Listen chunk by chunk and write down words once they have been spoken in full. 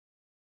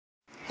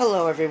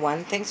Hello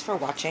everyone, thanks for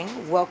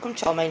watching. Welcome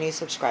to all my new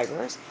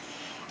subscribers.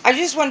 I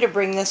just wanted to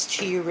bring this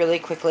to you really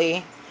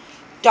quickly.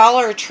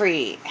 Dollar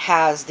Tree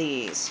has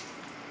these.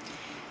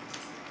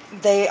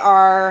 They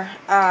are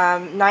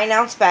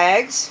 9-ounce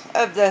bags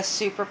of the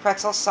Super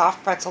Pretzel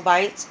Soft Pretzel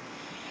Bites.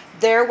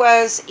 There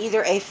was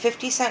either a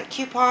 50-cent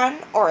coupon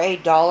or a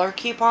dollar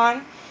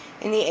coupon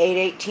in the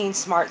 818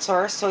 Smart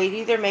Source, so it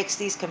either makes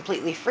these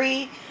completely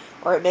free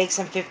or it makes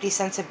them 50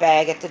 cents a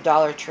bag at the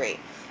Dollar Tree.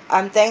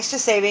 Thanks to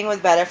Saving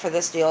with Betta for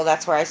this deal.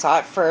 That's where I saw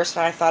it first,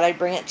 and I thought I'd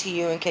bring it to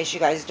you in case you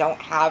guys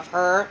don't have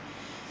her.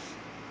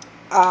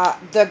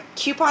 The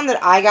coupon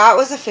that I got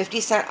was a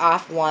 50-cent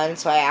off one,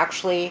 so I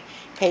actually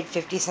paid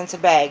 50 cents a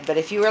bag. But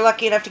if you were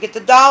lucky enough to get the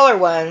dollar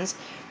ones,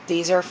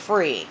 these are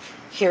free.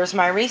 Here's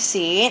my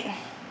receipt.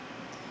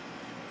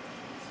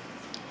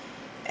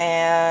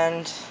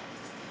 And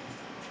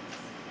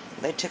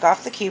they took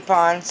off the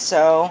coupon,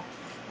 so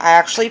I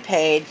actually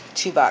paid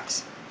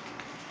 $2.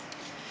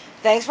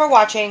 Thanks for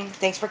watching.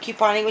 Thanks for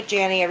couponing with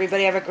Janny.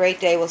 Everybody have a great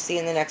day. We'll see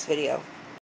you in the next video.